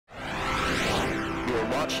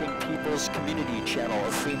watching People's Community Channel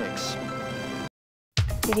of Phoenix.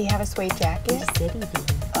 Did he have a suede jacket? He said he did.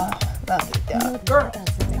 Oh, lovely dog. Girl.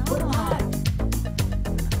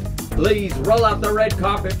 Please roll out the red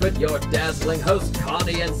carpet with your dazzling hosts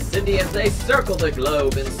Connie and Cindy as they circle the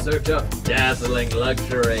globe in search of dazzling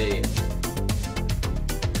luxury.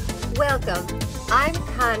 Welcome. I'm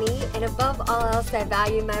Connie, and above all else, I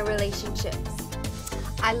value my relationships.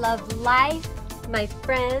 I love life, my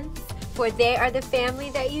friends, for they are the family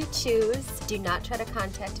that you choose. Do not try to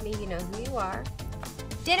contact me, you know who you are.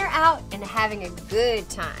 Dinner out and having a good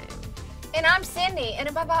time. And I'm Cindy, and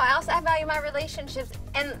above all else, I value my relationships,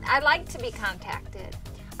 and I like to be contacted.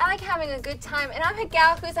 I like having a good time, and I'm a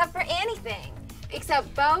gal who's up for anything,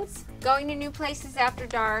 except boats, going to new places after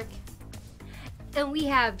dark. And we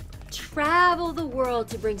have traveled the world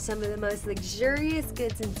to bring some of the most luxurious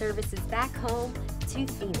goods and services back home to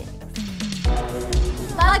Phoenix.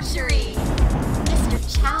 Luxury! Mr.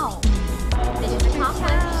 Chow. Mission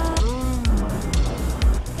accomplished.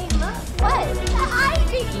 Hey, look, what? The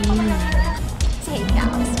ivy! Oh my God.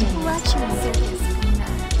 Takeout. Luxury circus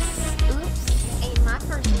peanuts. Oops. Ain't my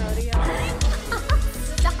first rodeo.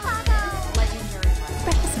 Stop. Legendary.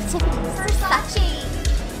 Breakfast activities. Versace.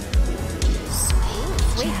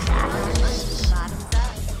 Sweet crackers. Bottoms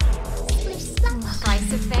up. Slice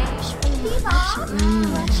of fish.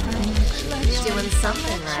 Doing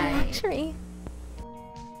something right. Luxury.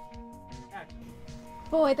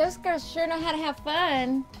 Boy, those girls sure know how to have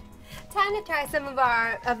fun. Time to try some of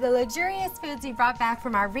the luxurious foods we brought back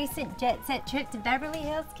from our recent jet set trip to Beverly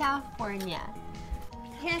Hills, California.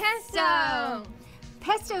 Pesto.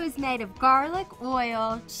 Pesto is made of garlic,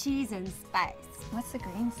 oil, cheese, and spice. What's the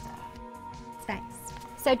green stuff? Spice.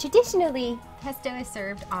 So traditionally, pesto is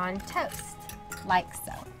served on toast, like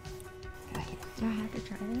so. Do I have to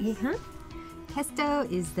try this? Uh-huh. Pesto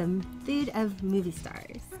is the food of movie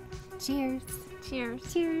stars. Cheers. Cheers.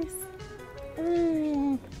 Cheers.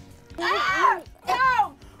 Ah!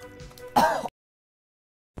 No!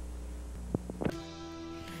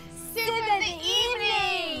 Soup of the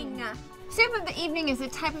evening! Soup of the evening is a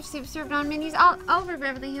type of soup served on menus all over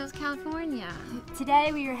Beverly Hills, California.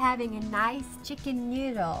 Today we are having a nice chicken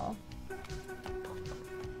noodle.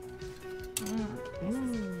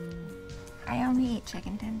 I only eat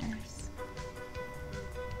chicken tenders.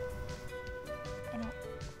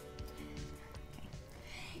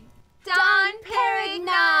 Don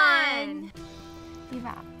Perignon!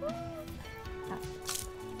 Viva.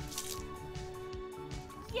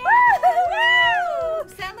 Woo!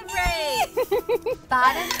 Celebrate!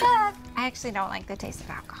 Bottoms up. I actually don't like the taste of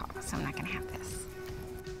alcohol, so I'm not gonna have this.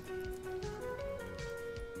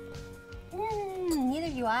 Neither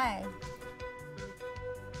do I.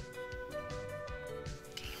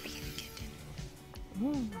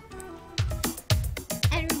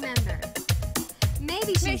 And remember,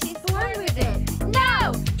 maybe she's born with it.